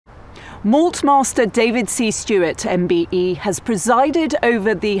Malt Master David C. Stewart MBE has presided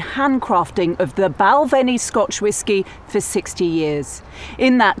over the handcrafting of the Balvenie Scotch whisky for 60 years.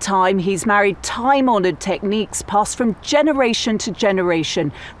 In that time, he's married time-honoured techniques passed from generation to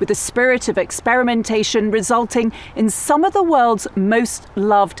generation, with a spirit of experimentation resulting in some of the world's most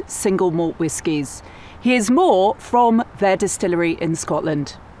loved single malt whiskies. Here's more from their distillery in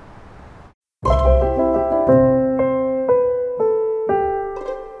Scotland.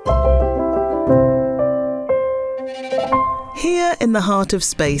 Here in the heart of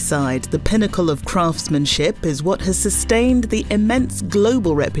Speyside, the pinnacle of craftsmanship is what has sustained the immense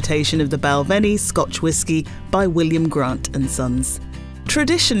global reputation of the Balvenie Scotch whisky by William Grant & Sons.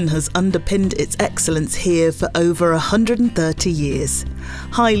 Tradition has underpinned its excellence here for over 130 years.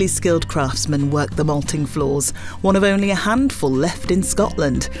 Highly skilled craftsmen work the malting floors, one of only a handful left in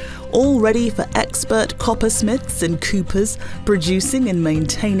Scotland, all ready for expert coppersmiths and coopers producing and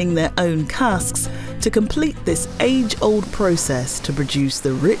maintaining their own casks to complete this age-old process to produce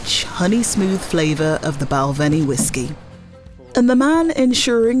the rich, honey-smooth flavour of the Balvenie whisky. And the man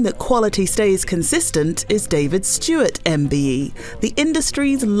ensuring that quality stays consistent is David Stewart MBE, the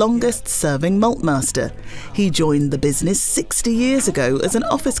industry's longest-serving Malt Master. He joined the business 60 years ago as an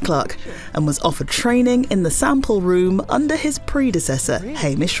office clerk and was offered training in the sample room under his predecessor,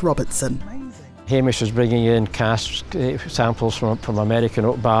 Hamish Robertson. Hamish was bringing in cask samples from American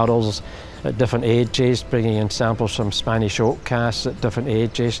oak barrels at different ages, bringing in samples from Spanish oak casks at different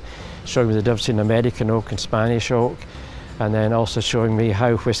ages, showing me the difference in American oak and Spanish oak, and then also showing me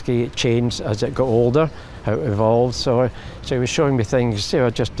how whisky changed as it got older, how it evolved. So he was showing me things,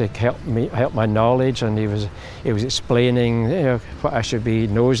 just to help my knowledge, and he was explaining, what I should be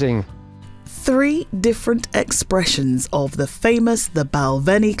nosing. 3 different expressions of the famous The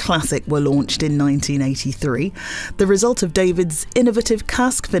Balvenie Classic were launched in 1983, the result of David's innovative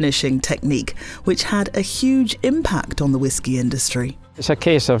cask finishing technique, which had a huge impact on the whisky industry. It's a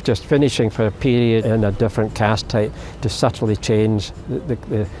case of just finishing for a period in a different cask type to subtly change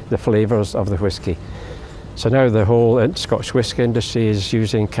the flavours of the whisky. So now the whole Scotch whisky industry is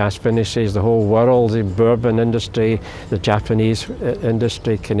using cask finishes, the whole world, the bourbon industry, the Japanese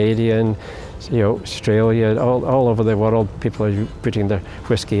industry, Canadian, Australia, all over the world, people are putting their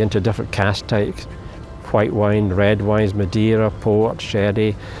whisky into different cask types. White wine, red wines, Madeira, port,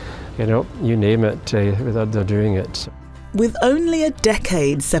 sherry, you name it, they're doing it. With only a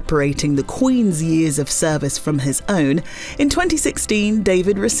decade separating the Queen's years of service from his own, in 2016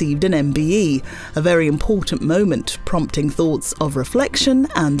 David received an MBE, a very important moment prompting thoughts of reflection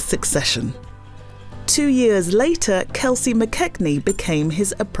and succession. 2 years later, Kelsey McKechnie became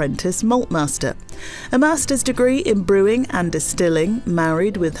his apprentice Malt Master. A master's degree in brewing and distilling,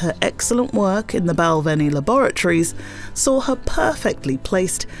 married with her excellent work in the Balvenie laboratories, saw her perfectly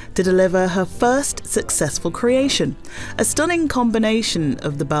placed to deliver her first successful creation, a stunning combination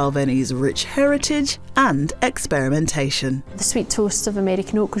of the Balvenie's rich heritage and experimentation. The sweet toast of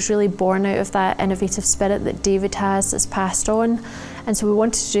American oak was really born out of that innovative spirit that David has that's passed on. And so we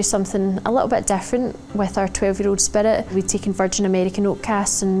wanted to do something a little bit different with our 12-year-old spirit. We'd taken virgin American oak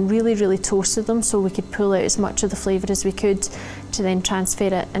casks and really toasted them so we could pull out as much of the flavour as we could to then transfer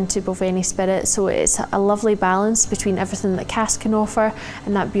it into Balvenie spirit. So it's a lovely balance between everything that cask can offer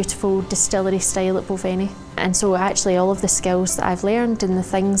and that beautiful distillery style at Balvenie. And so actually all of the skills that I've learned and the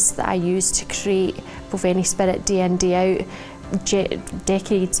things that I use to create Balvenie spirit day in, day out,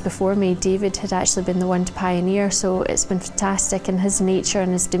 decades before me, David had actually been the one to pioneer, so it's been fantastic, and his nature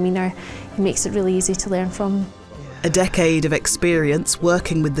and his demeanour, he makes it really easy to learn from. A decade of experience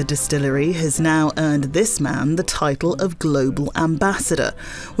working with the distillery has now earned this man the title of Global Ambassador,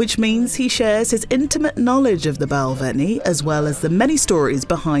 which means he shares his intimate knowledge of the Balvenie as well as the many stories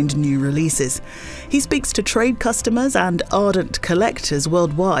behind new releases. He speaks to trade customers and ardent collectors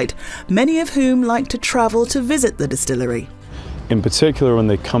worldwide, many of whom like to travel to visit the distillery. In particular, when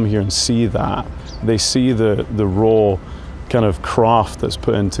they come here and see that, they see the raw kind of craft that's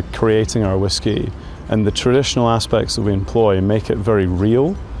put into creating our whisky, and the traditional aspects that we employ make it very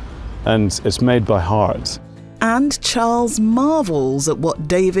real, and it's made by heart. And Charles marvels at what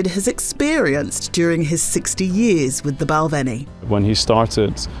David has experienced during his 60 years with the Balvenie. When he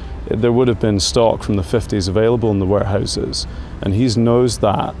started, there would have been stock from the 50s available in the warehouses, and he's knows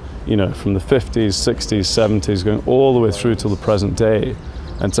that, from the 50s, 60s, 70s, going all the way through till the present day.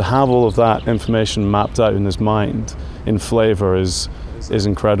 And to have all of that information mapped out in his mind in flavour is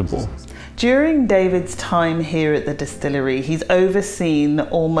incredible. During David's time here at the distillery, he's overseen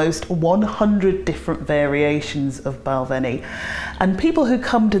almost 100 different variations of Balvenie, and people who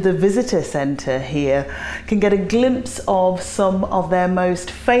come to the visitor centre here can get a glimpse of some of their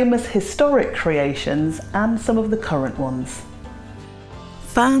most famous historic creations and some of the current ones.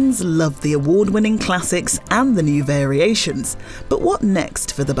 Fans love the award-winning classics and the new variations, but what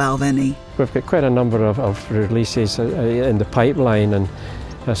next for the Balvenie? We've got quite a number of releases in the pipeline, and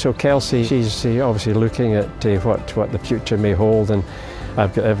so Kelsey, she's obviously looking at what the future may hold, and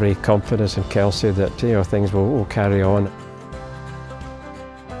I've got every confidence in Kelsey that things will carry on.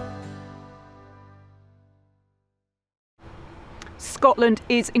 Scotland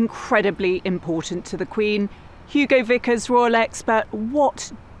is incredibly important to the Queen. Hugo Vickers, Royal Expert,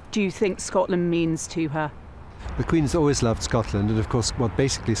 what do you think Scotland means to her? The Queen's always loved Scotland, and of course what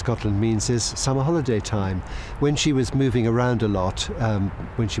basically Scotland means is summer holiday time. When she was moving around a lot,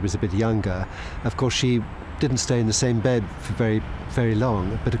 when she was a bit younger, of course she didn't stay in the same bed for very, very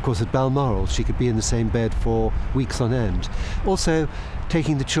long, but of course at Balmoral she could be in the same bed for weeks on end. Also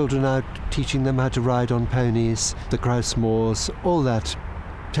taking the children out, teaching them how to ride on ponies, the grouse moors, all that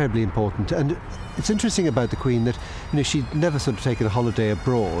terribly important. And it's interesting about the Queen that she'd never sort of taken a holiday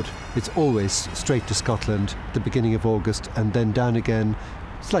abroad. It's always straight to Scotland, the beginning of August, and then down again,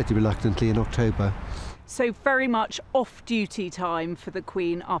 slightly reluctantly, in October. So very much off-duty time for the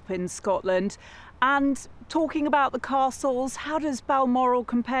Queen up in Scotland. And talking about the castles, how does Balmoral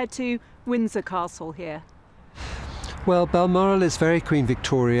compare to Windsor Castle here? Well, Balmoral is very Queen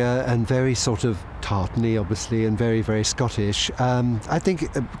Victoria and very sort of tartany, obviously, and very, very Scottish. I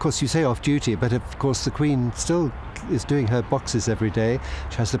think, of course, you say off-duty, but of course the Queen still is doing her boxes every day.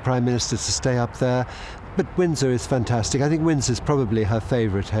 She has the Prime Minister to stay up there. But Windsor is fantastic. I think Windsor is probably her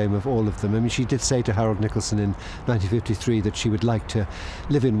favourite home of all of them. I mean, she did say to Harold Nicholson in 1953 that she would like to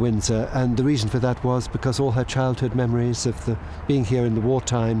live in Windsor, and the reason for that was because all her childhood memories of being here in the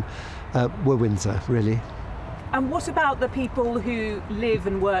wartime were Windsor, really. And what about the people who live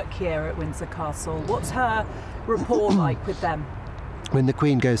and work here at Windsor Castle? What's her rapport like with them? When the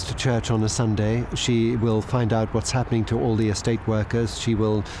Queen goes to church on a Sunday, she will find out what's happening to all the estate workers. She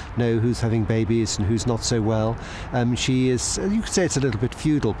will know who's having babies and who's not so well. She is, you could say it's a little bit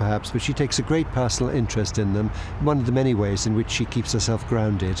feudal perhaps, but she takes a great personal interest in them, one of the many ways in which she keeps herself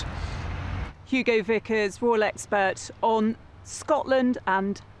grounded. Hugo Vickers, Royal Expert on Scotland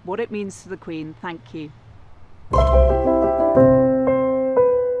and what it means to the Queen. Thank you.